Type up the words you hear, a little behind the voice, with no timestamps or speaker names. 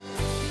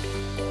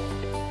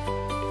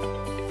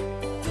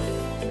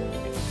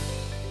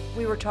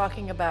were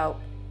talking about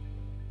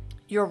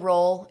your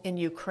role in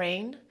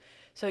Ukraine.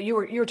 So you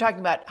were talking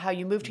about how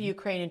you moved to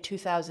Ukraine in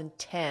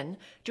 2010.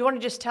 Do you want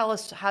to just tell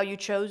us how you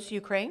chose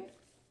Ukraine?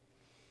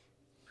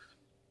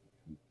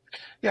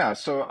 Yeah,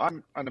 so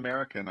I'm an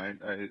American. And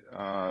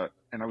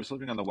I was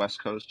living on the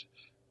West Coast,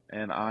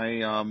 and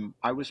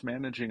I was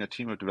managing a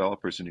team of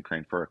developers in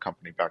Ukraine for a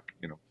company back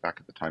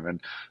at the time,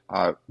 and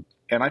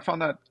I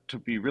found that to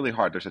be really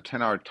hard. There's a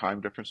 10-hour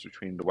time difference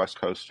between the West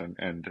Coast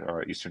and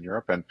Eastern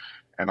Europe, and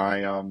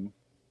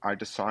I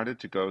decided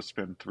to go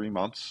spend 3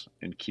 months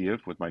in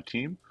Kiev with my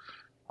team.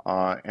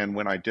 And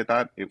when I did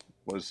that, it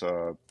was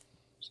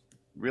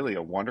really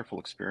a wonderful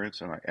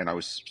experience, and I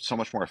was so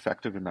much more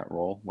effective in that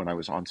role when I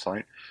was on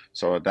site.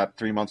 So that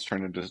 3 months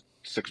turned into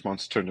 6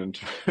 months, turned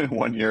into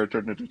 1 year,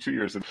 turned into 2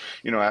 years, and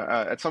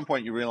at some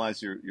point you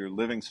realize you're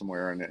living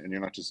somewhere, and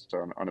you're not just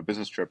on a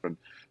business trip,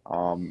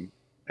 um,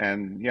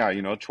 and yeah,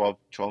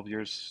 12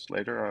 years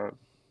later,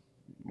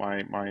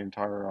 my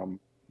entire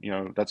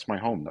that's my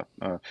home.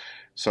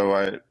 So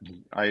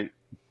I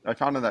I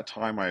found in that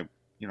time I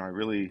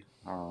really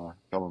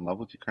fell in love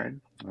with Ukraine.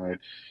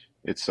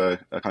 It's a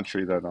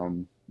country that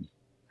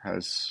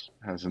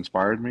has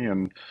inspired me,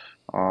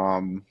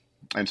 um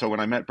and so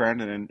when I met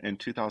Brandon in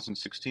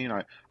 2016,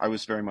 I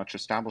was very much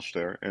established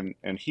there,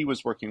 and he was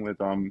working with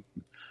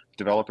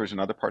developers in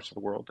other parts of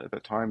the world at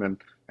that time,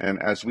 and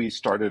as we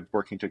started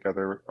working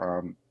together,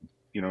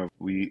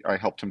 we I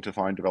helped him to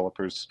find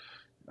developers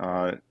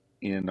uh,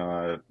 in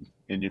uh,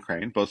 in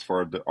Ukraine, both for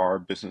our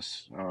business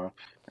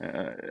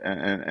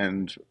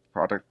and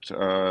products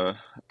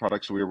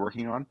we were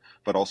working on,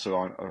 but also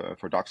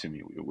for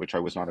Doxyme, which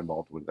I was not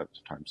involved with at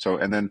the time. So,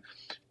 and then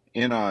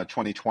in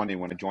 2020,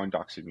 when I joined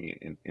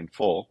Doxyme in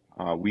full,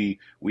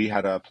 we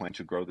had a plan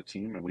to grow the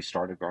team, and we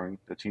started growing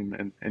the team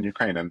in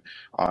Ukraine. And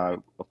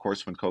of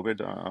course, when COVID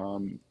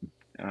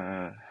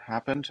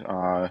happened,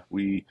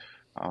 we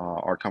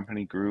our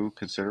company grew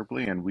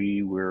considerably, and we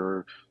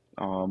were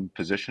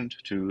positioned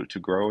to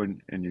grow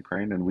in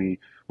Ukraine, and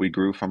we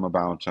grew from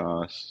about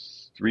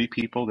 3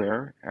 people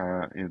there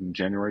in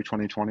January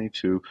 2020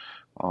 to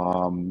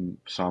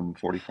some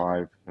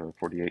 45,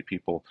 48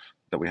 people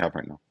that we have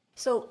right now.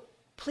 So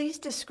please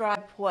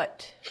describe what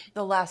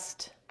the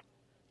last,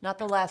 not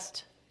the last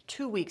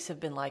 2 weeks have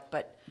been like,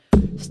 but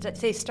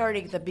say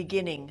starting at the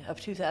beginning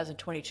of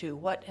 2022.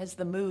 What was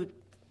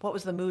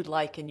the mood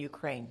like in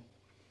Ukraine?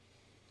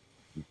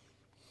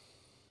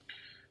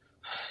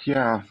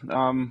 Yeah,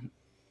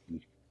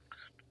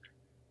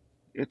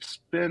 it's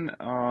been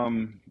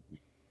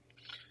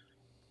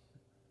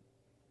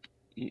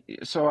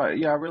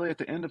yeah, really at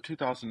the end of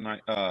 2009,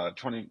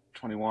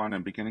 2021,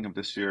 and beginning of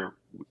this year,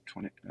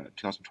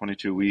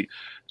 2022,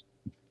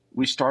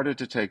 we started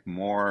to take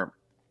more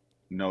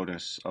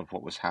notice of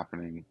what was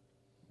happening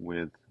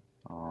with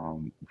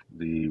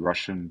the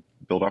Russian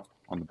buildup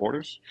on the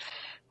borders,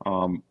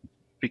 um,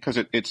 because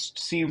it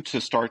seemed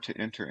to start to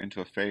enter into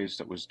a phase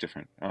that was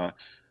different.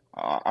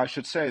 I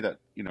should say that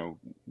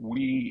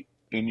we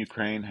in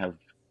Ukraine have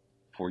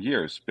for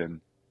years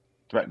been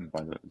threatened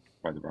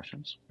by the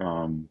Russians.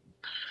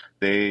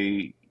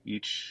 They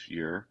each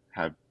year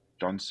have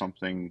done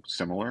something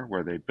similar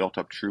where they built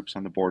up troops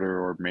on the border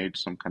or made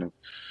some kind of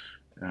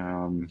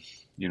um,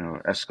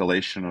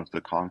 escalation of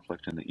the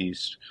conflict in the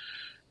east.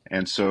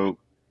 And so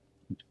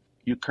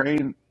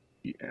Ukraine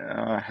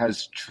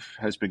has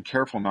been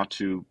careful not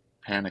to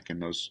panic in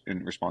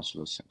response to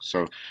those things.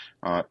 So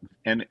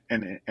and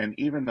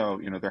even though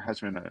there has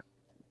been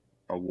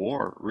a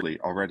war really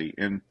already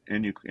in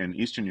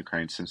eastern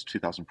Ukraine since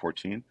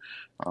 2014.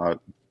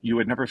 You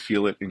would never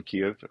feel it in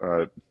Kiev.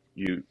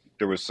 You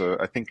There was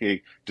I think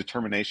a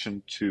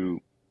determination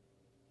to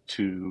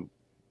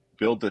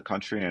build the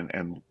country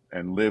and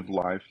live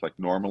life like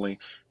normally,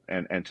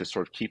 and to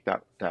sort of keep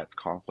that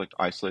conflict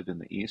isolated in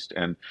the east,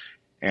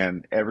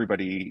 and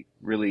everybody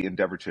really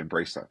endeavored to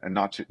embrace that, and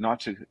not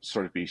to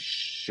sort of be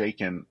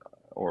shaken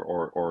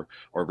or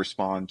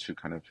respond to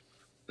kind of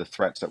the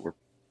threats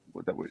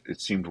it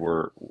seemed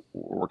were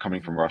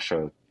coming from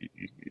Russia,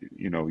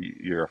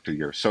 year after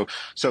year. So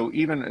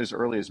even as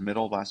early as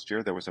middle of last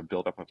year, there was a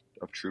buildup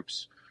of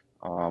troops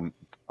on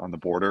the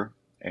border,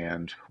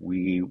 and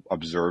we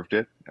observed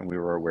it and we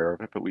were aware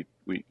of it, but we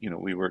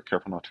were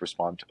careful not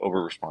to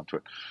over respond to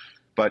it.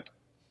 But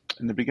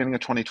in the beginning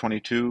of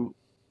 2022,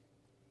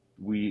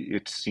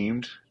 it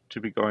seemed to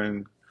be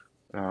going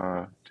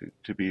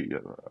to be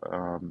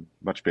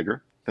much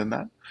bigger than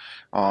that.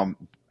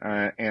 Um,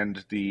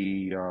 and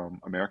the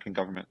American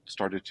government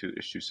started to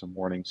issue some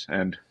warnings.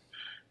 And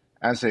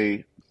as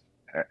a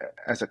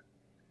as a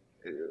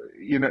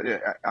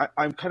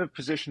I'm kind of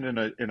positioned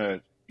in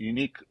a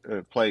unique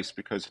place,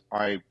 because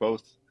I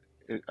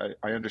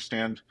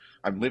understand.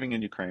 I'm living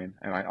in Ukraine,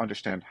 and I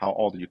understand how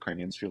all the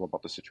Ukrainians feel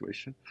about the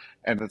situation.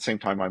 And at the same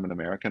time, I'm an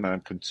American, and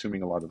I'm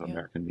consuming a lot of Yeah.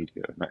 American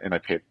media,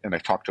 and I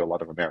talk to a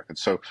lot of Americans.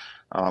 So,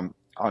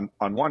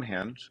 on one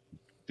hand,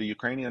 the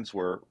Ukrainians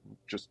were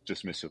just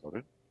dismissive of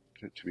it,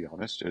 to be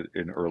honest,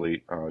 in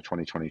early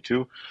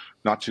 2022.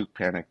 Not to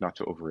panic, not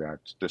to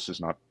overreact. This is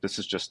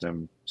just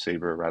them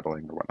saber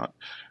rattling or whatnot.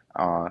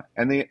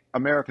 And the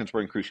Americans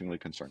were increasingly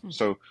concerned.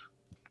 So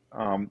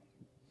um,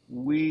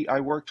 I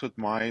worked with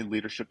my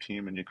leadership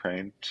team in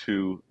Ukraine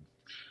to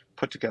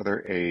put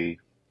together a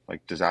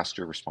like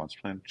disaster response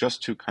plan,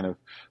 just to kind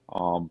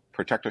of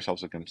protect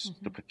ourselves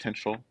against the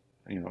potential,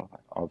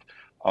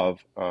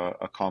 of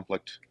a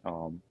conflict,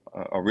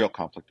 a real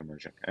conflict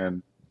emerging.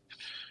 And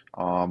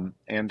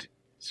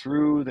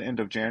through the end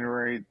of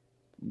January,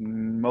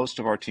 most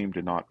of our team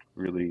did not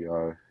really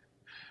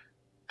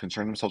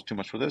concern themselves too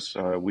much with this.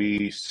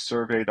 We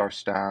surveyed our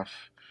staff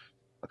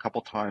a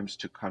couple times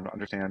to kind of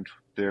understand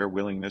their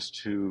willingness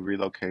to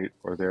relocate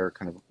or their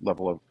kind of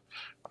level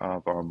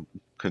of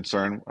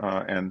concern.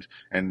 And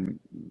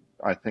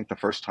I think the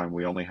first time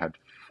we only had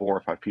 4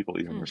 or 5 people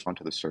even respond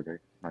to the survey.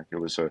 Like it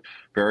was a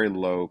very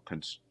low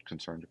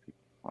concern to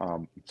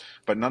people.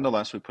 But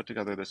nonetheless, we put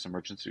together this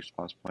emergency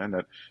response plan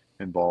that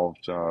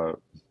involved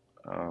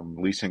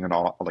leasing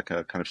like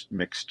a kind of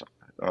mixed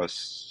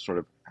sort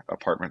of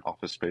apartment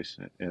office space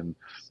in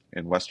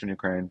Western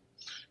Ukraine,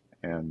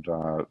 and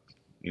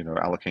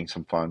allocating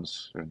some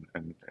funds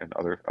and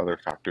other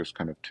factors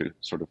kind of to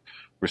sort of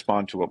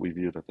respond to what we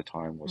viewed at the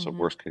time was a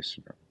worst case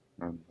scenario.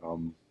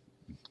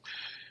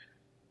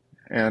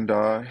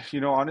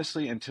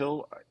 Honestly,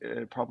 until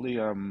probably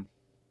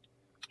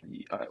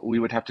we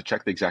would have to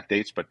check the exact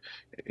dates, but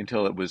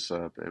until it was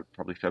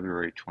probably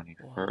February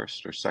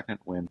 21st or 2nd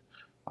when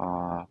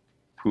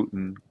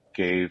Putin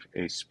gave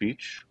a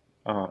speech,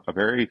 a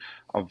very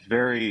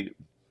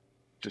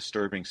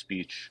disturbing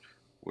speech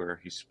where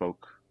he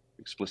spoke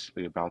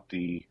explicitly about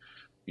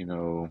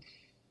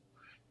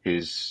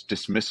his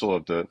dismissal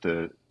of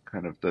the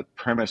kind of the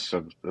premise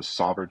of the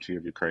sovereignty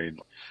of Ukraine.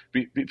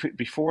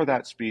 Before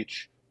that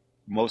speech,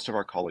 most of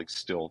our colleagues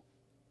still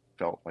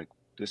felt like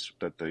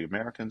that the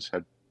Americans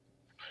had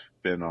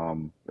been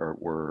or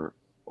were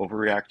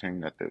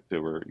overreacting, that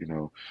there were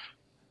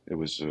it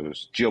was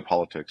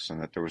geopolitics,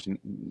 and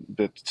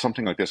that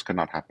something like this could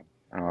not happen.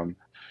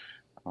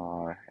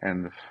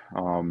 And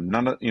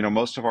none of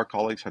most of our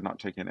colleagues had not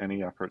taken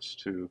any efforts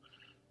to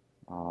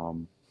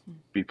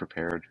be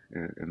prepared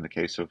in the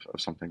case of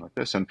something like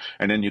this. And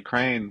in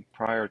Ukraine,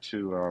 prior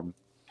to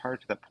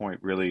that point,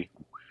 really,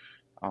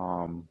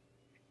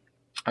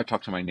 I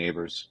talked to my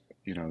neighbors.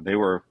 They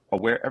were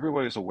aware.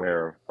 Everybody was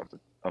aware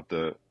of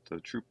the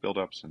troop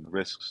buildups and the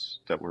risks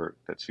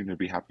that seemed to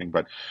be happening.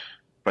 But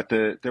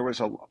there was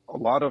a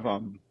lot of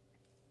the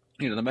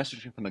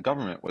messaging from the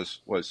government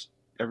was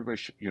everybody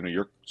should,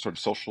 your sort of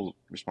social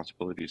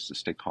responsibility is to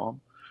stay calm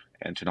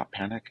and to not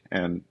panic.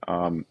 And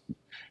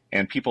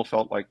people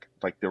felt like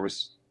there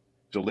was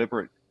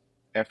deliberate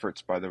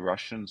efforts by the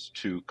Russians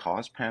to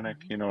cause panic,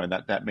 and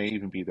that may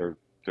even be their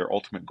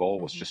ultimate goal,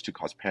 was just to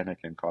cause panic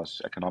and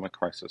cause economic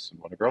crisis and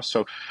whatever else.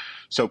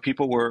 So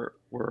people were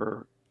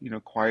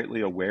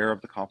quietly aware of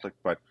the conflict,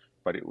 but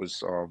it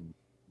was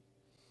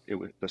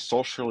the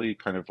socially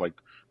kind of like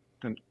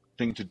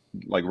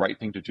right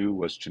thing to do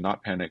was to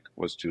not panic,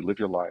 was to live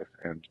your life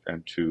and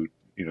to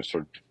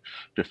sort of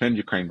defend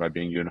Ukraine by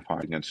being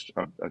unified against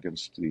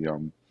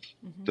the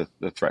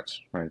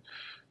threats, right?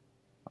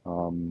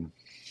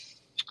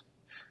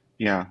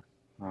 Yeah.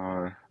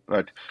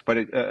 But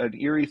an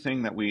eerie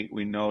thing that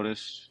we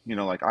noticed,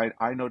 like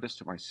I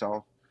noticed it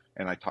myself,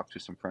 and I talked to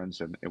some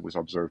friends, and it was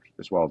observed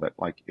as well, that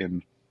like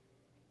in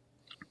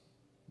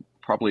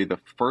probably the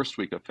first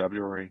week of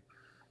February,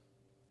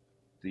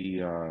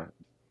 the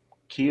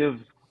Kiev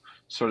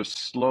sort of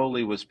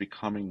slowly was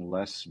becoming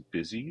less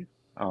busy.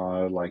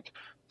 Like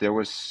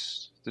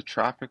the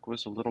traffic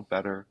was a little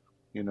better,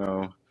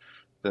 the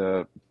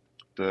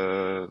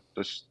the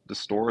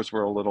stores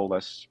were a little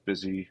less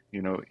busy.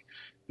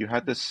 You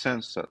had this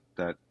sense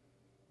that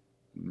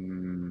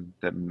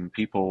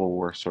people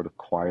were sort of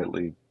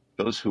quietly,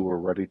 those who were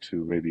ready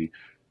to maybe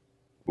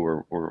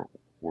were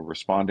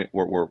responding,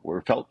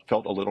 were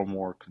felt a little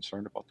more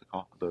concerned about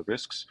the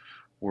risks,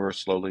 were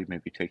slowly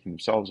maybe taking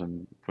themselves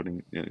and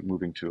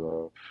moving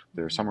to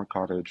their summer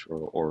cottage,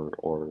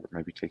 or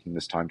maybe taking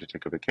this time to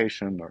take a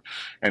vacation,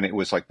 and it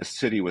was like the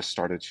city was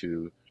started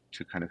to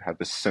kind of have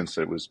this sense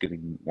that it was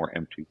getting more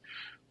empty.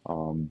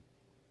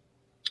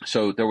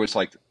 So there was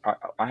like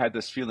I had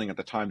this feeling at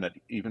the time that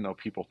even though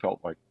people felt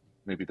like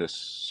maybe this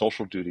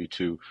social duty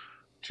to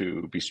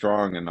be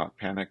strong and not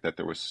panic, that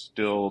there was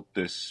still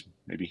this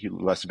maybe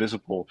less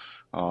visible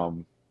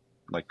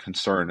like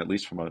concern, at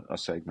least from a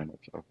segment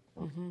of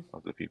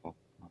the people.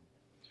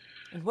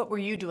 And what were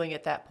you doing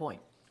at that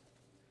point?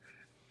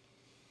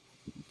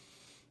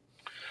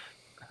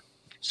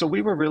 So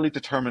we were really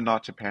determined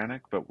not to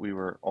panic, but we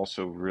were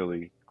also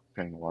really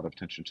paying a lot of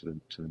attention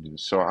to the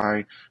news.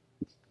 So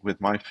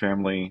with my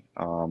family,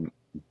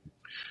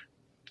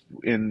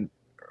 in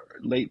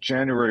late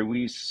January,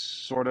 we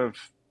sort of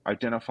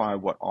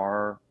identified what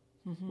our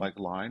like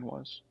line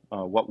was,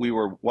 what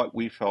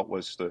we felt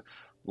was the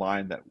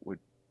line that would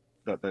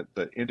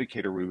the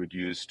indicator we would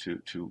use to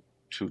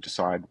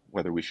decide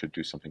whether we should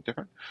do something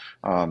different.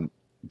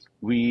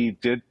 We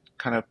did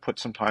kind of put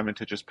some time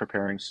into just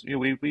preparing.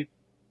 We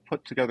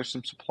put together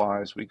some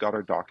supplies. We got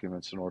our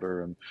documents in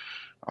order, and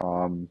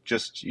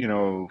just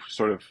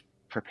sort of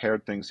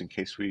prepared things in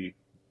case we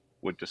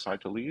would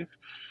decide to leave.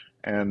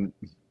 And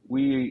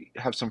we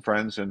have some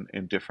friends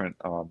in different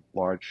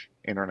large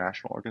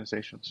international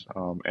organizations,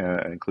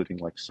 including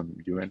like some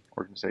UN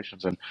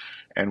organizations,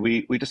 and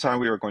we decided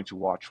we were going to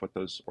watch what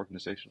those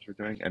organizations were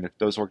doing, and if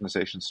those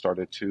organizations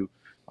started to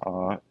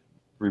uh,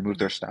 remove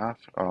their staff,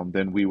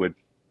 then we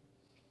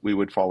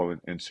would follow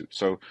in suit.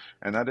 So,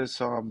 and that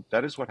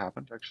is what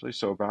happened actually.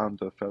 So around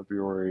the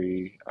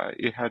February,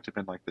 it had to have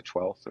been like the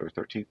 12th or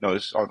 13th. No,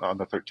 it's on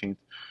the 13th.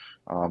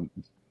 Um,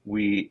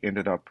 we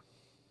ended up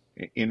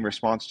in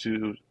response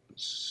to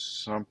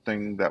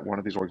something that one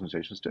of these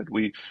organizations did.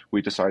 We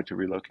decided to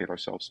relocate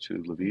ourselves to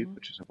Lviv, Hmm.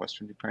 which is in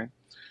Western Ukraine,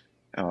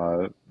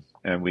 uh,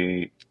 and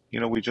we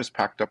just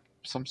packed up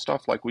some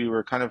stuff. Like we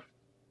were kind of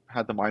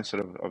had the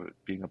mindset of it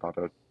being about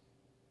a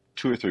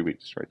 2 or 3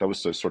 weeks, right? That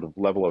was the sort of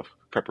level of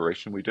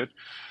preparation we did.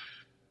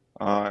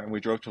 And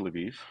we drove to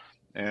Lviv,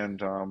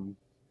 and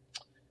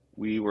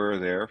we were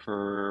there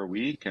for a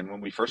week. And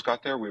when we first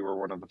got there, we were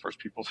one of the first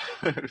people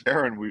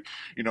there, and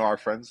our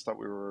friends thought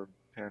we were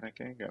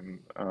panicking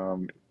and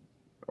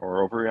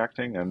or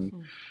overreacting, and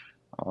Hmm.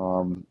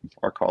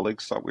 our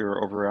colleagues thought we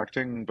were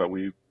overreacting. But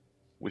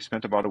we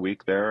spent about a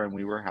week there, and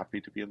we were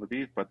happy to be in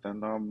Lviv. But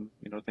then,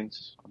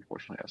 things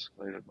unfortunately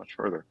escalated much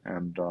further,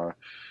 and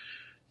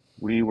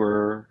we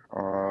were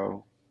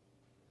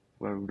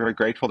very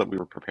grateful that we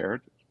were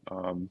prepared.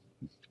 Um,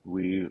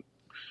 we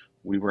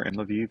we were in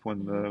Lviv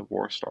when Hmm. the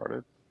war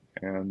started,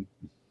 and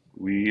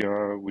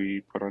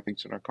we put our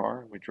things in our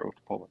car and we drove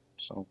to Poland.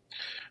 So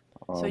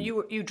So um,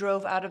 you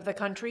drove out of the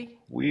country?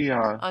 we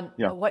On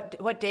yeah,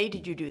 what day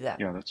did you do that?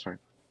 yeah, that's right,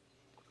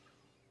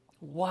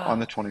 on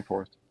the Wow.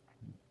 24th.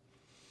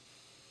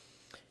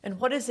 And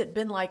what has it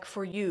been like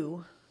for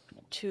you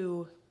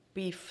to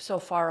be so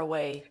far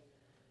away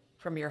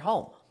from your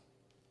home?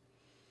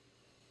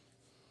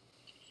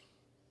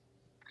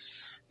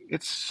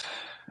 It's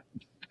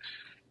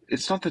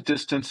it's not the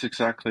distance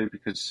exactly,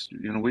 because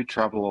we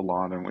travel a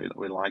lot, and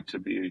we like to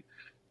be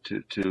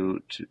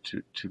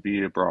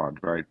abroad,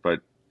 right?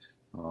 But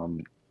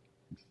um,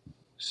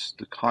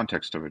 the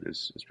context of it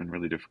is has been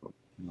really difficult.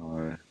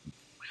 Uh,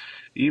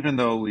 Even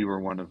though we were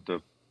one of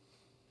the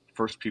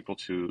first people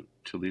to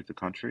leave the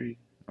country,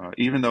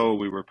 even though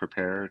we were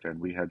prepared and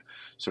we had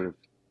sort of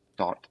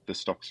thought this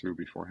stuff through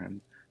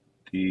beforehand,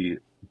 the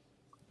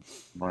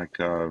like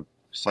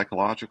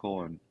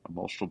psychological and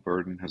emotional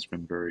burden has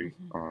been very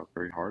Hmm.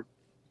 very hard,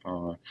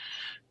 uh,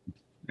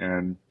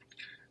 and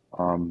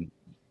um,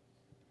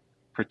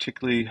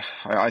 particularly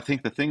I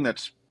think the thing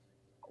that's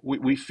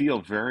we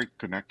feel very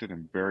connected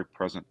and very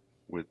present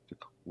with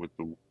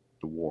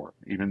the war,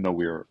 even though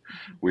we are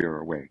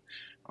away,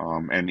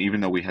 and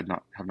even though we have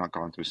not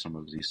gone through some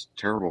of these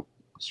terrible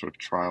sort of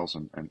trials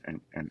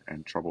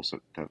and troubles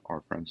that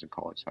our friends and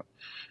colleagues have,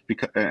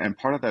 and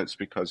part of that is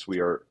because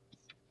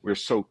we're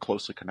so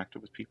closely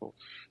connected with people.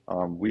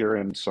 We are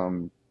in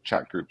some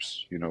chat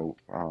groups,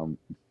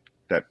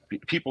 that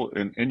people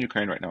in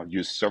Ukraine right now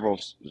use several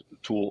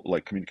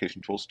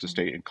communication tools to Hmm.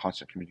 stay in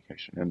constant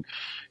communication,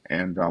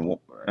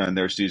 and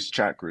there's these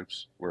chat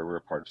groups where we're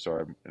a part of. So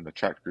I'm in the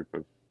chat group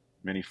of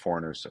many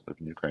foreigners that live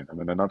in Ukraine.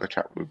 I'm in another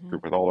chat group Hmm.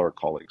 with all our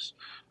colleagues.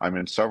 I'm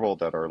in several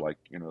that are like,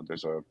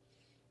 there's a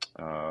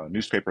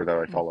newspaper that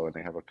I follow, and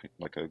they have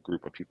a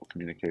group of people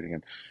communicating,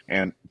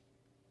 and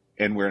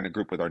and we're in a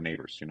group with our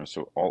neighbors,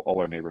 so all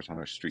our neighbors on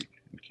our street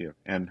in Kiev,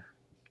 and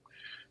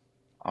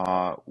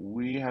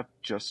we have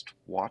just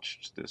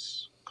watched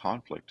this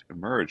conflict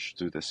emerge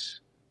through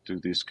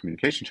these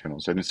communication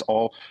channels, and it's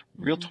all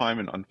real Hmm. time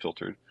and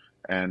unfiltered,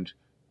 and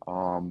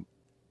um,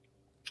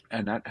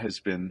 and that has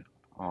been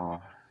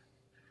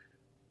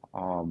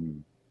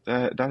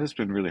uh, that has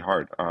been really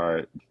hard.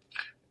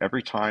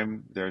 Every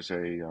time there's a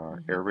Hmm.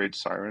 air raid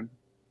siren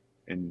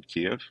in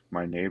Kiev,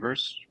 my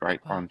neighbors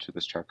write Wow. onto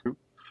this chat group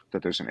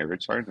that there's an air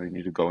raid siren. They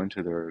need to go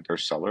into their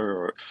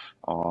cellar,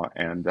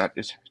 and that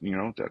is,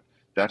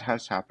 that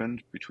has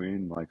happened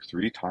between like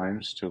 3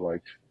 times to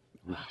like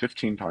Wow.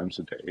 15 times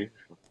a day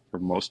for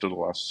most of the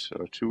last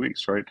 2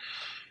 weeks, right?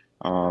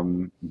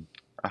 Um,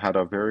 I had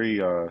a very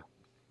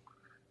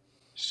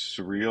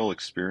surreal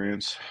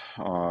experience,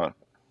 uh,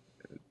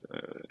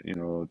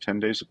 10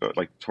 days ago,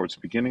 like towards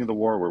the beginning of the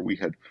war, where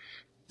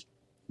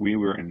we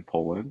were in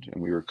Poland,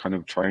 and we were kind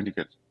of trying to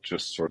get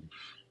just sort of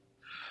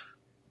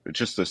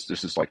just this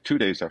is like 2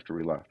 days after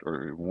we left,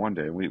 or one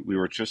day. We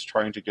were just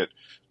trying to get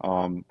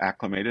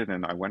acclimated,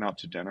 and I went out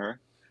to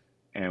dinner,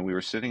 and we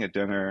were sitting at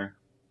dinner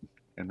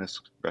in this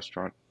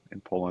restaurant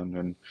in Poland,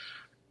 and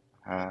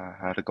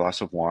had a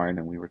glass of wine,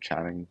 and we were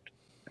chatting,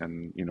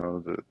 and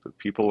the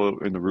people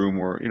in the room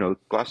were,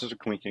 glasses are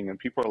clinking and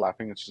people are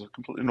laughing. It's just a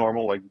completely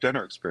normal like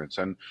dinner experience,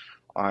 and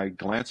I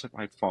glance at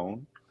my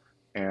phone,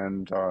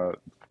 and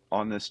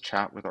on this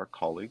chat with our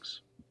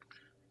colleagues,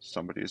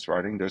 somebody is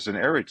writing, there's an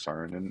air raid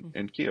siren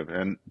in Kiev,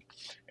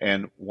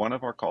 and one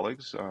of our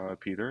colleagues,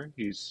 Peter,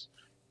 he's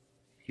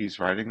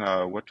writing,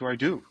 what do I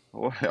do?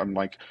 I'm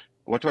like,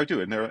 what do I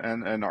do?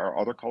 And our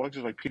other colleagues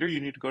are like, Peter, you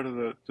need to go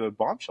to the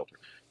bomb shelter.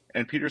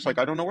 And Peter's like,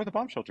 I don't know where the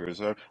bomb shelter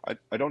is. I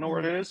don't know where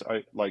it is.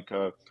 I like,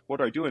 what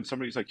do I do? And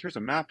somebody's like, here's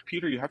a map,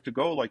 Peter. You have to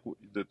go. Like,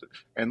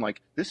 and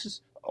like this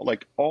is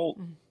like all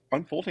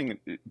unfolding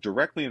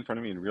directly in front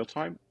of me in real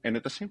time. And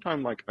at the same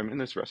time, like I'm in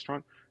this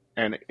restaurant,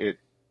 and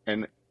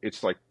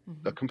it's like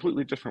a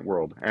completely different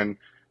world. And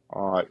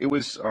uh, it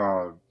was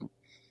uh,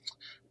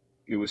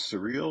 it was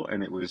surreal,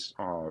 and it was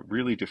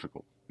really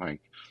difficult.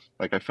 Like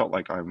I felt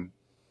like I'm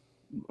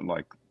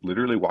like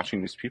literally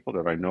watching these people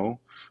that I know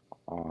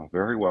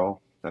very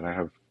well, that I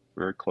have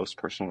very close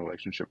personal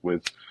relationship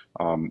with,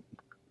 um,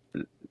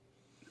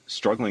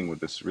 struggling with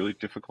this really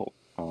difficult,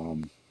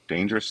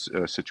 dangerous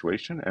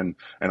situation, and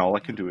all I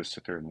can do is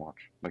sit there and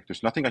watch. Like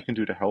there's nothing I can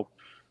do to help,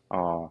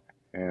 uh,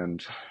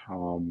 and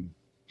um,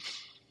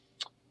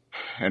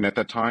 and at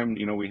that time,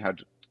 we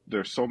had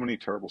there's so many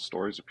terrible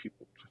stories of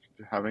people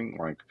having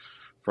like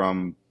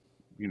from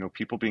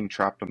people being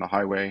trapped on the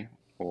highway,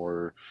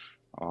 or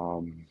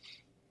um,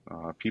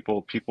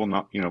 people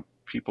not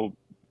people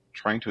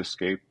trying to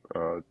escape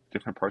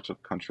different parts of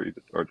the country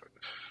that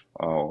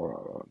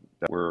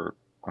were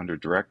under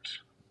direct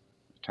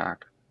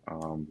attack,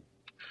 um,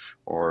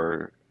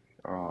 or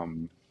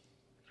um,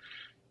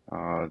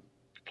 uh,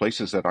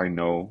 places that I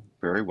know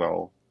very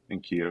well in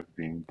Kiev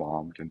being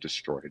bombed and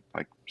destroyed,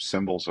 like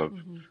symbols of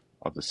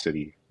the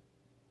city,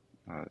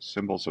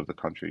 symbols of the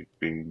country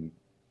being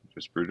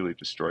just brutally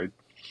destroyed.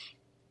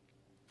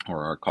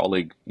 Or our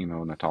colleague,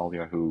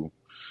 Natalia, who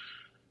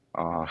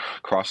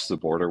crossed the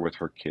border with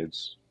her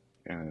kids,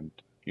 and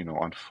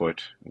on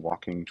foot,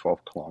 walking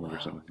 12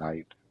 kilometers in Wow. the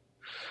night,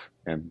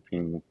 and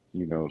being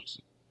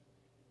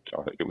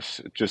it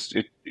was just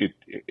it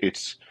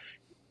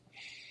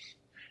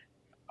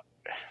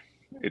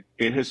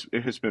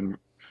has been,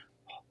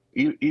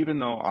 even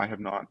though I have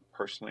not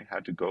personally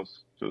had to go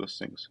through those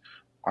things,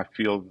 I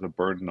feel the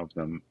burden of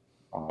them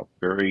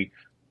very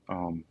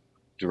um,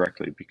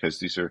 directly,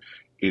 because it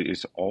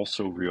is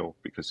also real,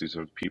 because these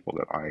are the people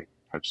that I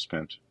have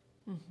spent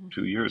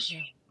 2 years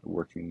Yeah.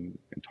 working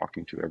and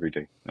talking to every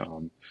day.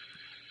 Um,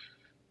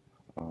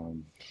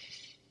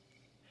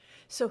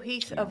 So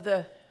Heath, yeah.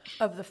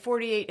 of the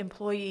 48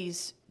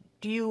 employees,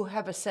 do you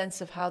have a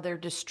sense of how they're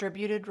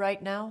distributed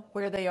right now,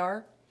 where they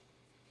are?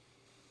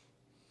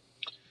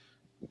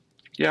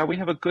 Yeah, we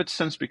have a good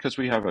sense because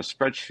we have a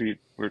spreadsheet.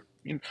 We've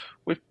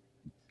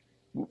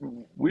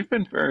we've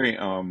been very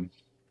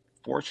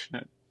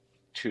fortunate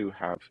to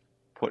have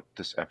put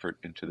this effort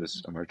into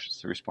this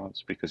emergency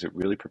response, because it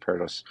really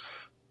prepared us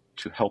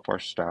to help our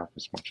staff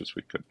as much as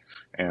we could.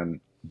 And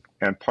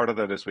and part of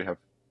that is we have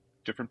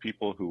different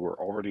people who were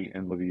already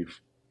in Lviv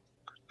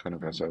kind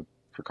of as a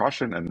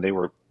precaution, and they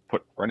were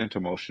put right into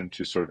motion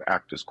to sort of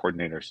act as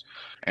coordinators.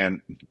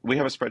 And we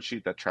have a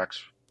spreadsheet that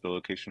tracks the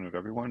location of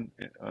everyone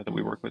that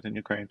we work with in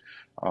Ukraine.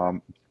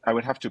 Um, I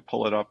would have to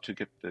pull it up to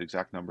get the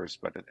exact numbers,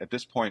 but at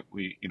this point,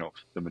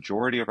 the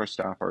majority of our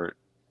staff are,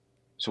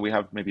 so we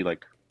have maybe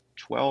like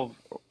 12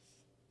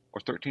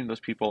 or 13 of those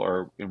people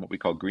are in what we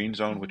call green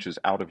zone, which is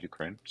out of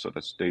Ukraine. So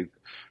they've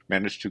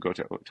managed to go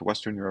to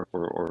Western Europe,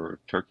 or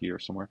Turkey or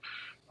somewhere.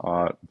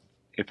 Uh,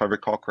 if I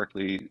recall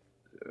correctly,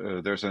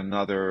 there's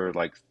another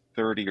like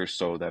 30 or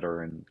so that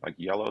are in like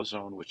yellow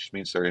zone, which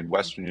means they're in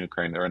Western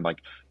Ukraine. They're in like,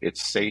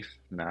 it's safe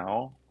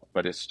now,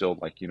 but it's still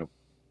like, the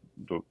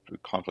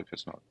conflict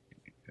has not,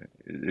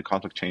 the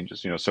conflict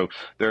changes, so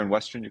they're in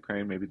Western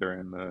Ukraine, maybe they're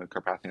in the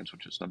Carpathians,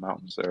 which is the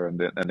mountains there, and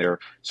they're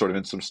sort of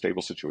in some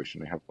stable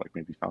situation. They have like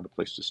maybe found a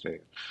place to stay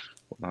and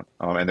whatnot.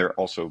 And they're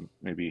also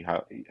maybe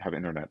have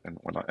internet and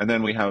whatnot. And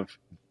then we have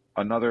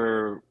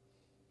another,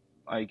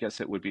 I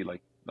guess it would be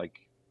like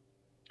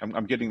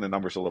I'm getting the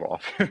numbers a little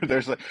off here.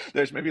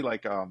 There's maybe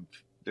like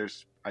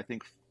there's, I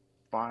think,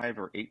 5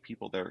 or 8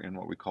 people there in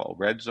what we call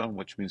red zone,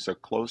 which means they're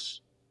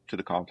close to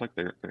the conflict.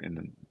 They're in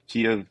the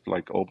Kiev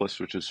like Oblast,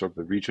 which is sort of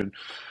the region,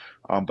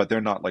 but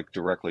they're not like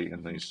directly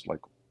in these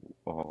like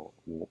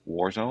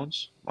war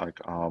zones.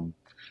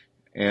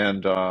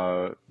 And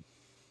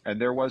and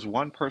there was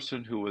one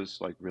person who was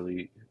like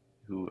really,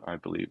 who I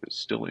believe is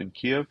still in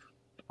Kiev,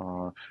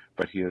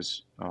 but he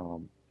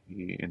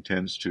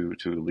intends to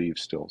leave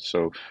still.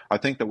 So I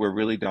think that we're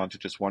really down to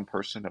just one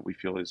person that we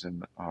feel is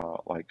in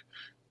like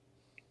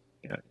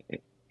uh,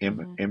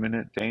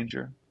 imminent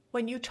danger.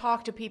 When you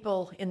talk to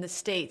people in the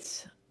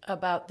States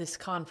about this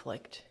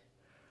conflict,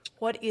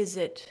 what is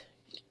it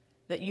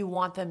that you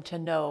want them to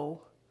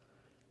know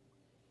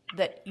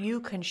that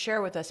you can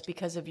share with us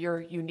because of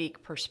your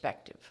unique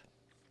perspective?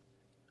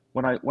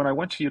 When I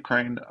went to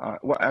Ukraine,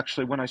 well,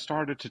 actually, when I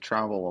started to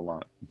travel a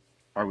lot,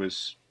 I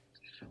was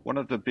one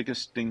of the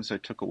biggest things I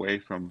took away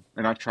from,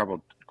 and I've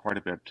traveled quite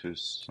a bit to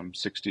some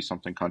 60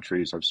 something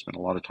countries. I've spent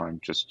a lot of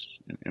time just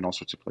in all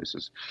sorts of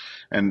places.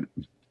 And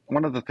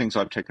one of the things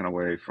I've taken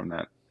away from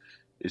that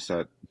is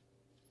that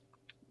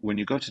when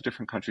you go to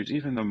different countries,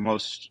 even the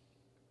most,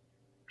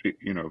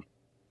 you know,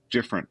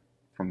 different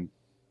from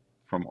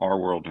our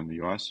world in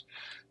the US,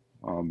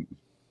 um,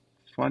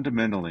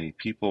 fundamentally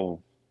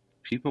people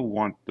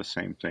want the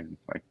same thing.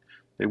 Like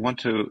they want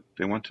to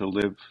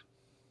live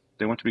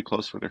they want to be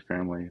close with their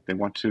family. They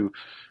want to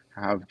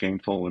have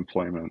gainful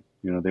employment.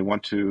 They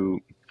want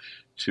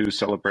to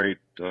celebrate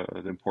the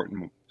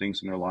important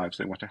things in their lives.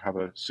 They want to have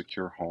a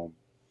secure home,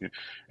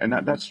 and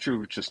Mm-hmm. that's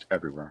true just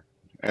everywhere.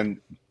 And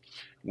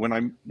when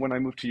I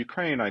moved to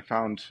Ukraine, I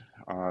found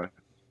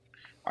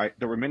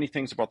there were many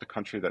things about the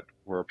country that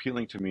were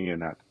appealing to me,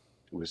 and that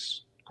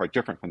was quite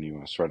different from the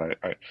U.S.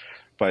 Right?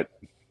 But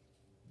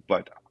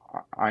but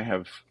I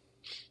have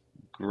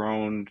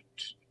grown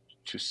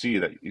to see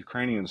that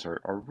Ukrainians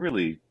are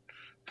really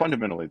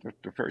fundamentally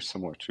they're very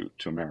similar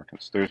to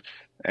Americans.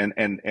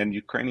 And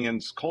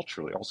Ukrainians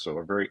culturally also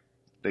are very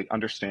they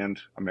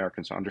understand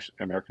Americans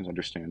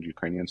understand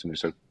Ukrainians, and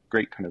there's a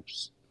great kind of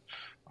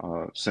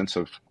sense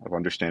of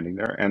understanding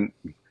there. And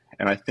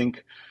I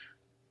think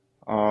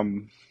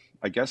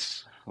I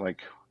guess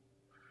like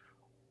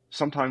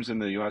sometimes in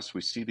the U.S.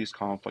 we see these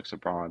conflicts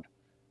abroad,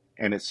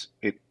 and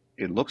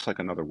it looks like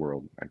another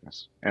world, I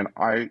guess. And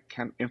I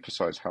can't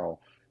emphasize how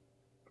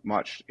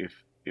much if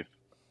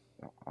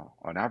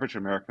an average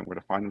American were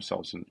to find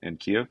themselves in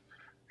Kiev,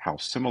 how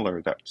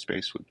similar that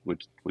space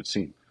would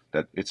seem.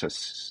 That it's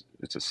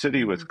a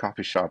city Mm-hmm. with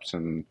coffee shops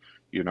and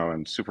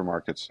and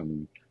supermarkets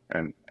and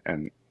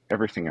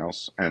everything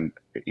else. And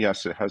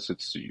yes, it has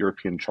its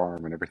European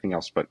charm and everything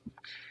else, but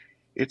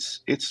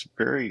it's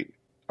very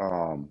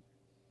um,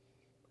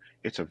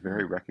 it's a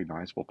very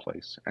recognizable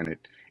place, and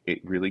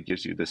it really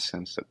gives you this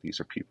sense that these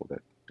are people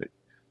that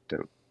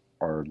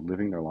are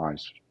living their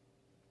lives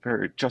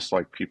very just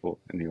like people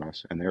in the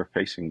U.S. and they're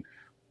facing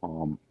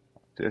um,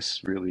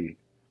 this really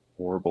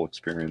horrible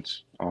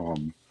experience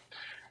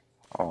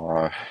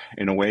uh,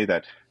 in a way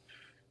that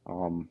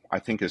I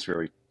think is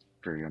very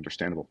very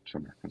understandable to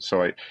Americans.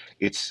 So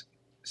it's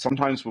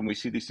sometimes when we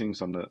see these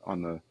things on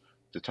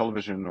the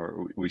television,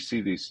 or we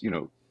see these,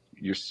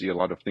 you see a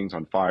lot of things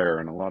on fire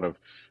and a lot of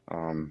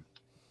um,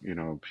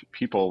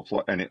 people,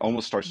 and it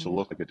almost starts to Mm-hmm.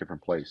 look like a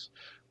different place.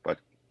 But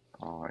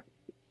uh,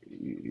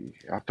 you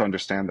have to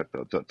understand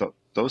that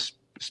those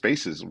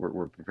spaces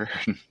were very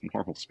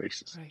normal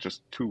spaces Right.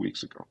 just 2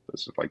 weeks ago.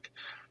 This is like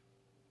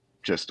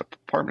just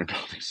apartment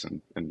buildings,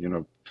 and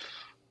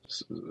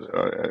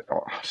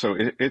so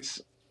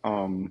it's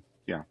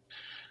yeah.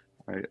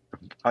 I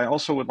I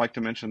also would like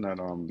to mention that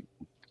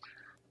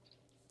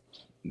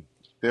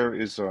there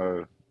is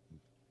a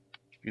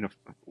you know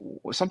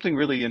something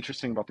really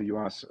interesting about the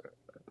U.S.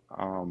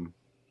 Um,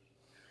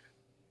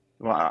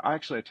 well, I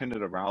actually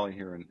attended a rally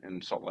here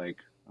in Salt Lake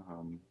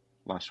um,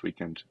 last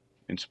weekend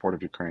in support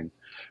of Ukraine,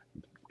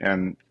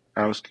 and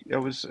it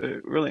was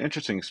a really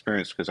interesting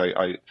experience because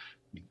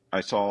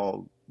I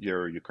saw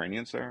your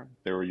Ukrainians there.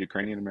 There were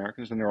Ukrainian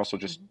Americans, and there were also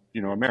just Mm-hmm.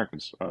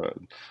 Americans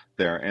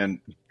there,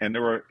 and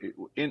there were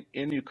in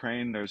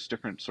Ukraine. There's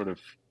different sort of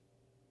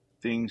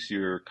things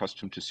you're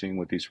accustomed to seeing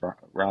with these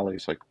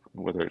rallies, like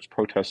whether it's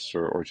protests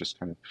or just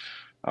kind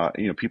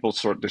of people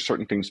there's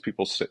certain things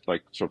people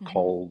sort of Mm-hmm.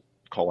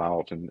 call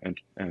out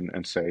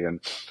and say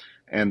and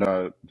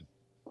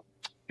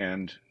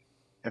and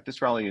at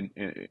this rally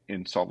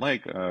in Salt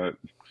Lake,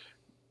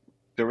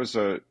 there was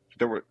a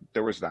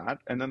there was that,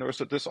 and then there was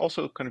this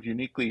also kind of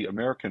uniquely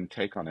American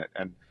take on it,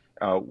 and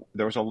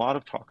there was a lot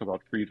of talk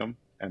about freedom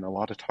and a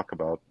lot of talk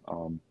about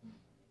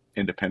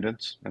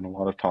independence and a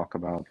lot of talk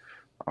about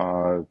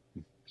uh,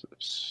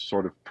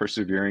 sort of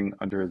persevering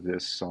under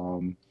this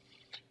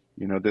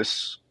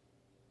this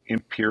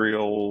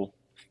imperial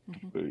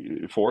Mm-hmm.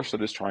 force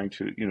that is trying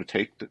to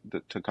take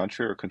the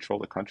country or control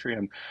the country,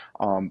 and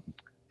um,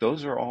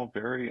 those are all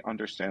very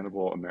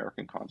understandable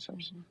American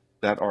concepts Mm-hmm.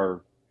 that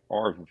are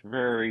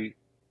very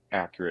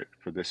accurate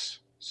for this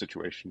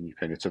situation in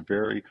Ukraine. It's a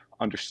very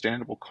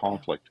understandable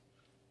Yeah. conflict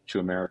to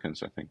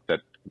Americans, I think,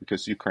 that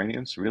because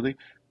Ukrainians really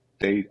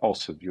they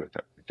also view it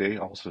that way. They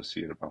also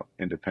see it about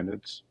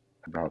independence,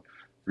 about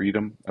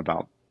freedom,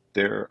 about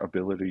their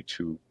ability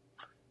to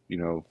you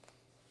know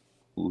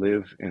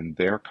live in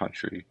their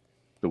country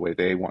the way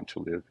they want to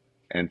live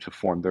and to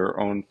form their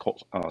own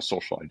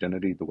social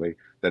identity the way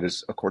that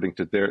is according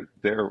to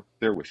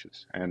their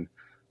wishes.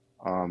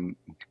 Um,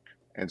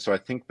 and so I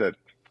think that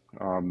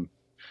um,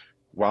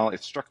 while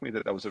it struck me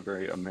that that was a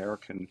very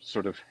American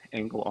sort of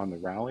angle on the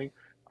rally,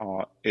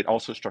 it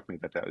also struck me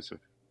that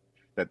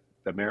that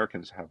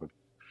Americans have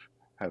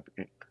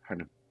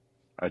kind of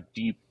a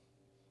deep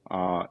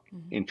uh,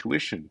 Mm-hmm.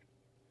 intuition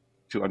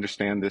to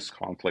understand this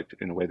conflict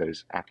in a way that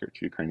is accurate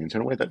to Ukrainians,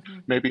 in a way that Mm-hmm.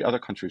 maybe other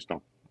countries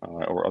don't,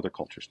 or other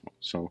cultures don't.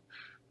 So,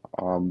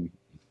 um,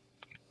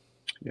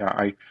 yeah,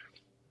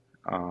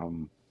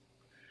 um,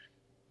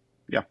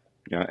 yeah,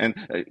 yeah. And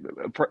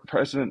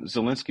President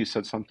Zelensky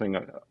said something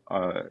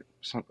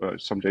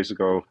some days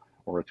ago,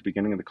 or at the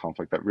beginning of the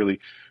conflict, that really,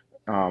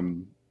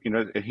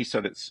 he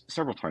said it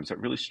several times. That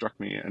really struck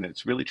me, and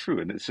it's really true.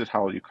 And this is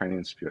how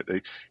Ukrainians view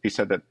it. He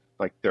said that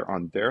like they're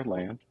on their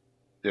land,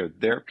 they're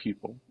their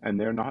people, and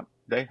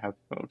they have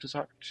no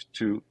desire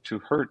to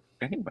hurt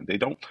anyone.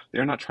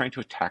 They're not trying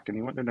to attack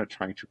anyone. They're not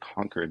trying to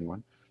conquer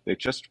anyone. They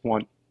just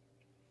want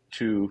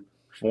to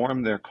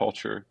form their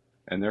culture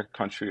and their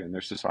country and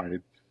their society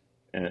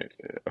uh,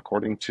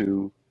 according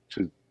to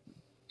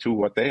to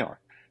what they are.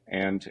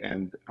 And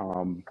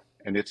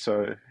it's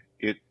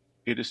it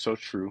it is so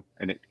true,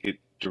 and it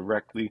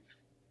directly,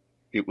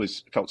 it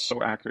was felt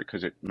so accurate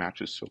because it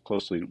matches so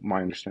closely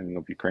my understanding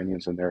of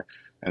Ukrainians and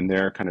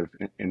their kind of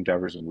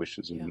endeavors and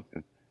wishes Yeah.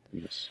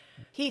 in this.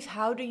 Heath,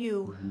 how do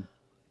you Mhm.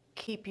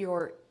 keep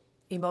your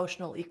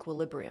emotional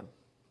equilibrium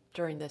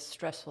during this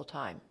stressful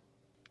time?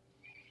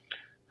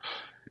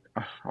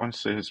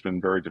 Honestly, it's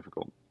been very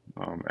difficult.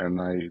 And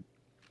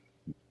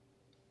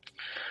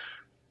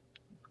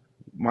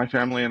my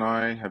family and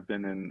I have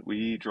been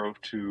we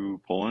drove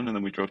to Poland and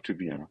then we drove to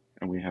Vienna,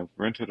 and we have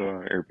rented a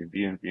Airbnb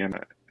in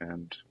Vienna.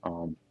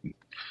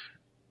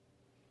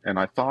 And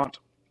I thought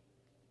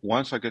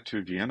once I get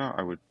to Vienna,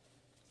 I would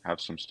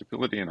have some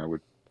stability and I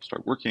would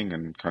start working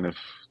and kind of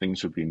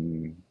things would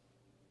be,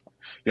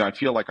 I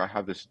feel like I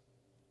have this,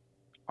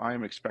 I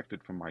am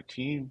expected from my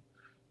team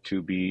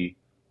to be,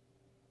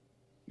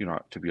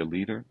 to be a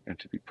leader and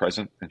to be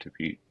present and to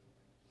be,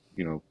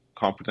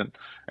 competent.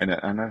 And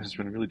that has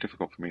been really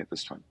difficult for me at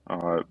this time.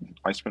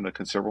 I spend a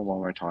considerable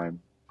amount of my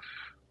time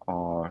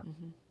uh,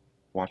 Mm-hmm.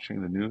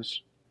 watching the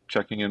news,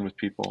 checking in with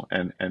people,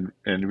 and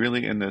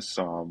really in this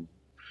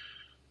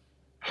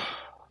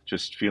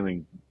just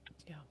feeling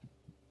Yeah.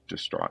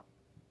 distraught.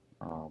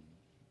 Um,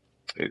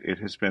 it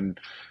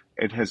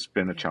has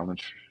been a Yeah.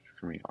 challenge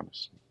for me,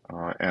 honestly.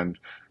 And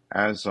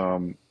as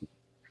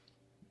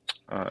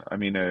I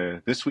mean,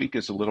 this week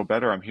is a little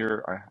better. I'm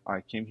here.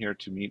 I came here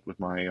to meet with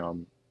my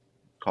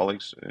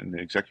colleagues in the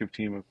executive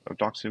team of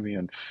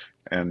Doximity,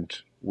 and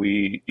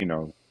we,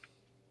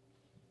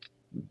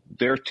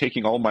 they're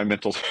taking all my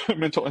mental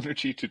mental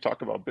energy to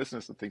talk about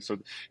business and things. So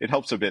it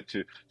helps a bit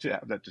to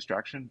have that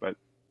distraction,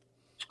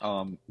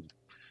 um,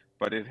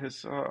 but it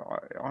has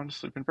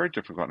honestly been very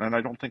difficult, and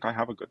I don't think I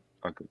have a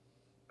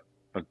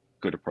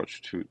good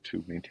approach to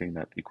maintain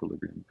that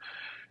equilibrium.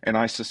 And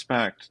I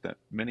suspect that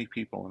many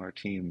people on our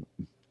team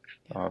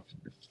Yeah. uh,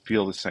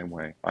 feel the same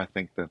way. I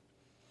think that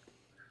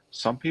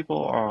some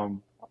people,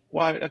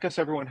 well, I guess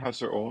everyone has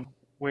their own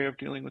way of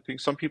dealing with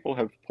things. Some people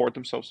have poured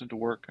themselves into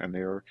work, and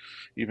they're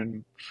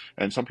even,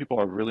 and some people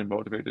are really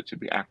motivated to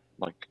be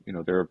like,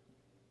 they're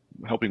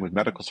helping with Mm-hmm.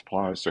 medical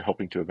supplies, they're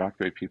helping to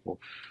evacuate people.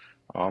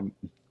 Um,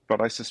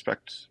 but I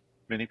suspect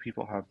many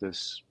people have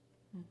this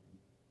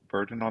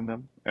burden on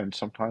them, and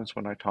sometimes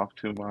when I talk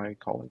to my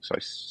colleagues, I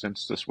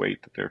sense this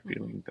weight that they're Mm-hmm.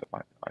 feeling that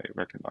I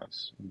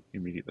recognize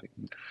immediately.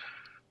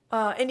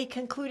 Any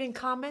concluding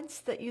comments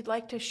that you'd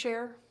like to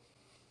share?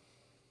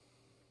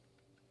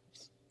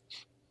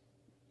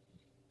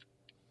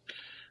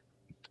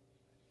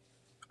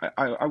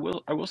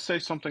 I will say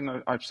something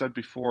that I've said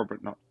before,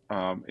 but not.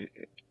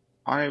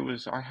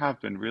 I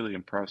have been really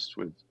impressed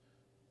with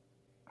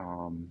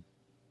um,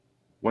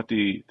 what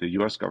the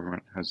U.S.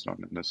 government has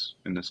done in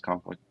this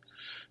conflict.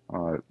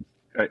 Uh,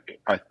 I,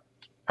 I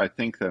I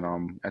think that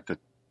at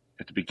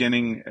the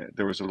beginning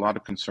there was a lot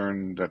of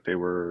concern that there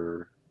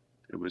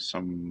was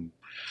some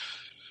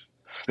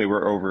they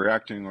were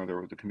overreacting,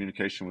 or the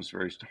communication was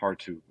very hard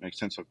to make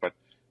sense of. But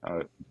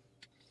uh,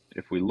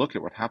 if we look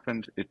at what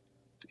happened,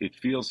 it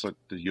feels like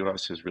the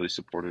U.S. has really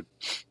supported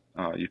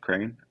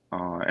Ukraine,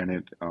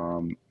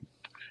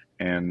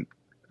 and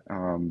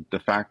the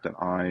fact that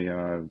I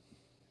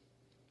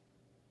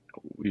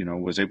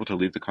was able to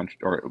leave the country,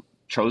 or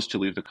chose to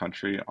leave the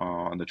country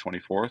on the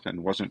 24th,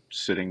 and wasn't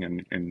sitting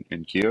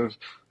in Kiev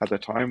at the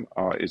time,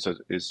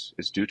 is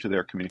due to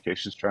their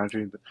communication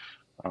strategy.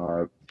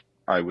 Uh,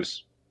 I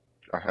was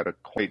I had a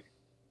quite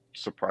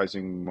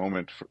surprising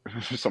moment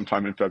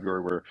sometime in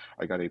February where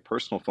I got a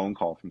personal phone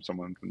call from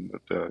someone from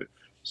the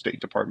State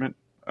Department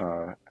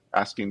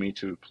asking me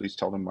to please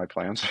tell them my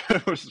plans.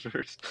 It was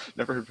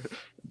never.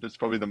 That's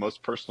probably the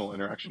most personal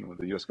interaction with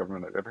the U.S.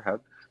 government I've ever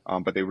had.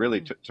 But they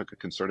really took a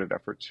concerted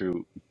effort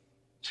to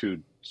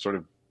sort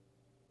of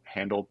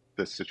handle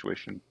this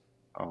situation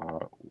uh,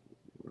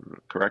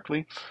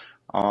 correctly.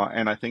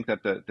 And I think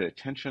that the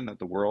attention that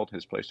the world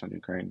has placed on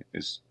Ukraine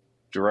is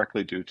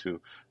directly due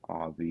to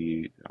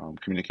the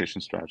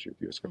communication strategy of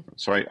the U.S.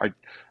 government. So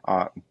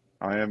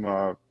I am,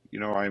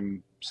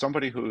 I'm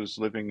somebody who's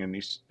living in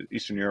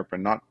Eastern Europe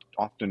and not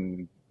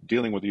often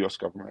dealing with the U.S.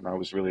 government. And I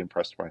was really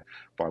impressed by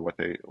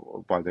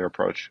by their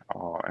approach,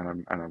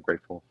 and I'm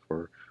grateful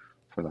for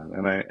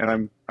that.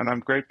 And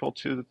I'm grateful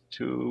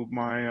to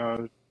my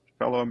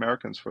fellow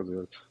Americans for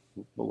the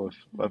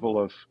level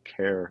of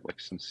care, like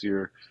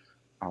sincere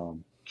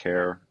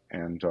care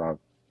and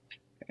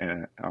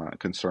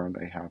concern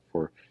they have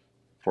for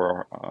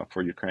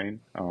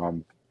Ukraine.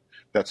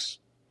 That's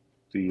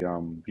the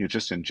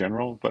just in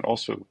general, but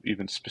also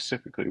even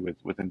specifically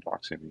within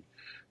Doximity.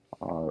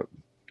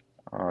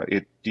 Uh,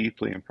 it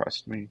deeply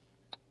impressed me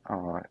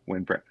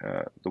when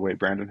the way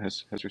Brandon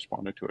has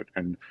responded to it,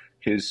 and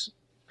his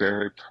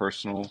very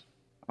personal,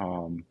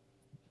 um,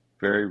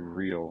 very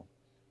real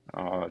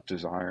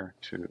desire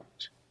to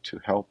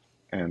help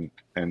and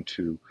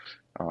to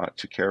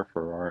care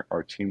for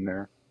our team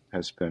there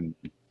has been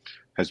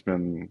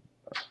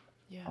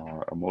Yeah.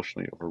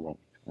 emotionally overwhelming.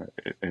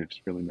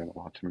 It's really meant a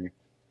lot to me,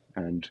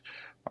 and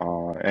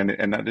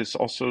and that is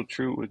also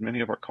true with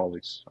many of our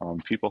colleagues.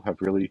 People have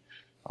really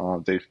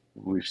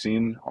we've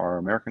seen our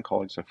American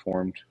colleagues have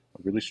formed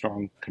a really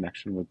strong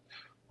connection with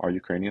our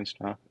Ukrainian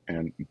staff,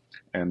 and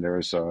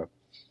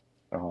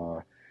uh,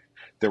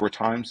 there were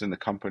times in the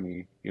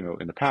company,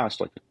 in the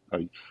past, like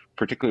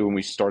particularly when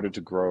we started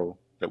to grow,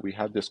 that we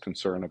had this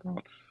concern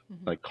about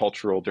Mhm. like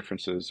cultural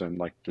differences and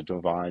like the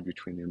divide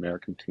between the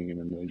American team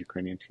and the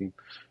Ukrainian team,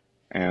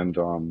 and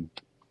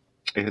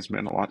it has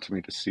meant a lot to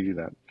me to see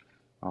that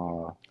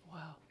uh,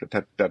 Wow.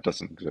 that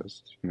doesn't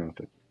exist.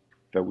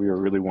 That we are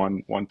really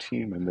one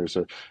team, and there's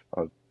a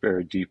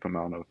very deep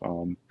amount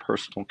of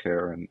personal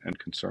care and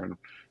concern,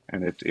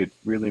 and it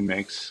really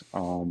makes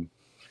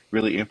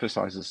really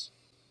emphasizes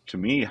to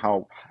me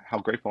how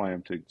grateful I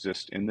am to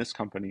exist in this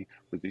company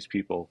with these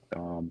people.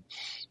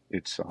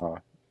 It's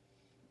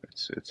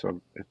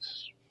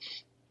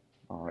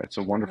it's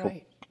a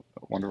Right.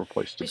 wonderful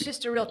place to It's be.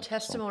 just a real So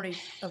testimony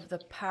of the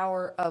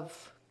power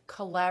of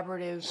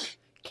collaborative,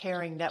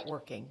 caring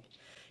networking.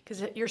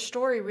 Because your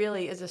story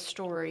really is a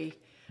story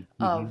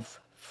hmm of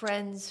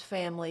friends,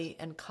 family,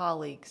 and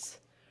colleagues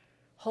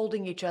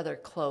holding each other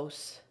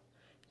close,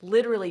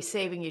 literally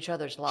saving each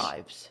other's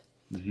lives.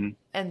 hmm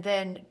And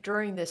then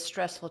during this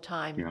stressful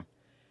time, yeah,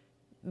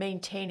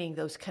 maintaining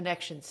those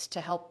connections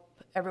to help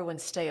everyone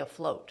stay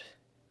afloat.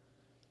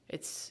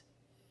 It's,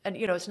 and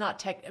it's not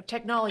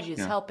technology is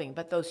yeah. helping,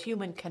 but those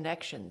human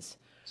connections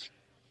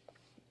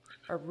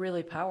are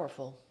really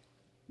powerful.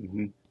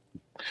 hmm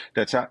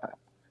That's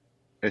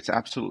it's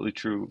absolutely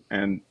true.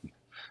 And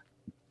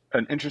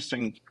an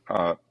interesting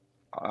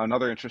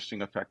another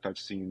interesting effect I've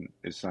seen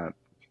is that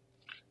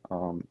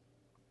um,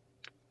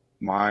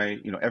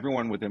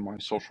 everyone within my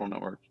social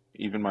network,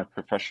 even my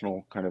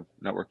professional kind of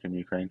network in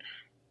Ukraine,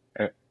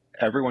 e-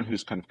 everyone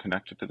who's kind of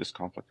connected to this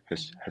conflict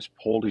has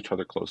pulled each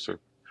other closer.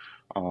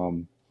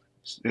 Um,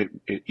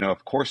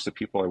 of course, the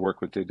people I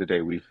work with day to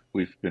day,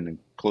 we've been in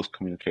close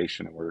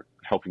communication and we're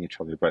helping each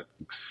other. But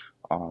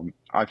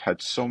I've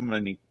had so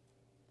many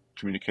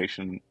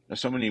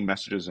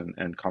messages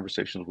and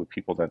conversations with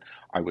people that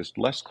I was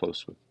less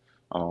close with.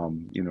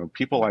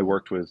 People I Mm-hmm.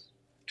 worked with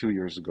 2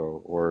 years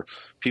ago, or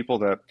people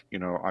that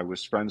I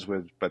was friends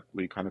with, but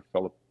we kind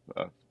of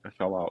uh,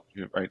 fell out.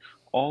 Right?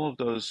 All of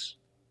those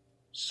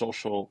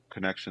social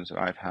connections that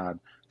I've had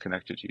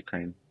connected to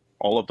Ukraine,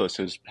 all of those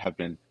have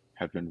been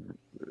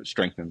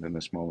strengthened in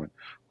this moment,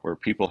 where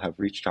people have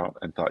reached out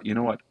and thought, you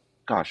know what,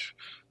 gosh,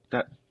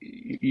 that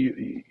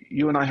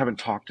you and I haven't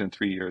talked in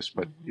 3 years,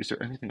 but Mm-hmm. is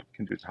there anything I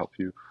can do to help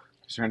you?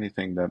 Is there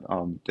anything that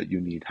you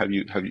need? Have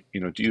you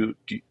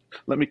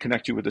let me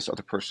connect you with this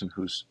other person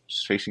who's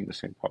facing the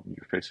same problem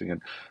you're facing,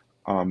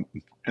 um,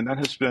 and that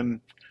has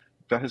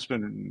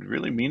been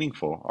really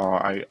meaningful.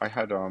 I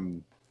had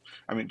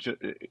I mean,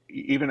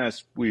 even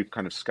as we've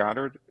kind of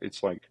scattered,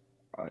 it's like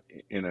uh,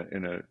 in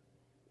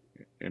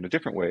a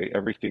different way,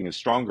 everything is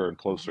stronger and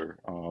Mm-hmm. closer.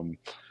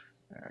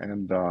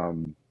 And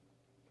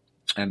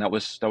and that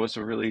was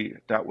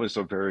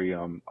a very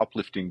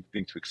uplifting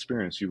thing to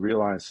experience. You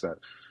realize that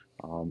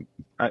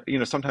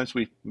sometimes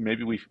we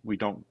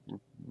don't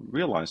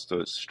realize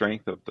the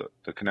strength of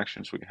the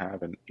connections we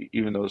have, and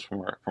even those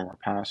from our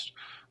past.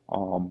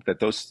 That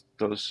those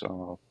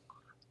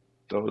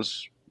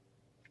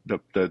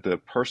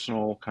the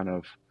personal kind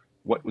of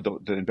what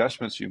the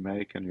investments you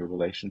make and your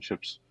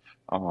relationships,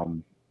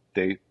 um,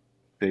 they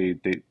they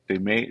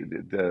may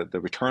the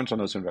returns on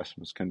those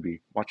investments can be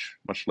much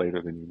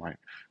later than you might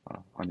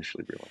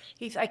initially realize.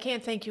 Heath, I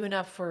can't thank you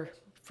enough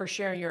for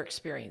sharing your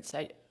experience.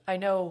 I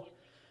know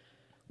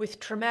with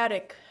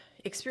traumatic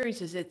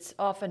experiences, it's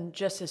often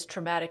just as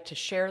traumatic to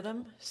share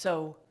them.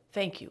 So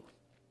thank you.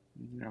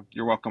 Yeah,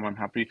 you're welcome. I'm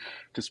happy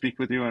to speak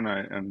with you,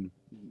 and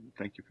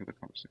thank you for the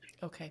conversation.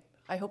 Okay.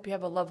 I hope you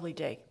have a lovely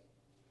day.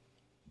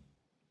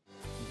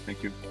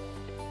 Thank you.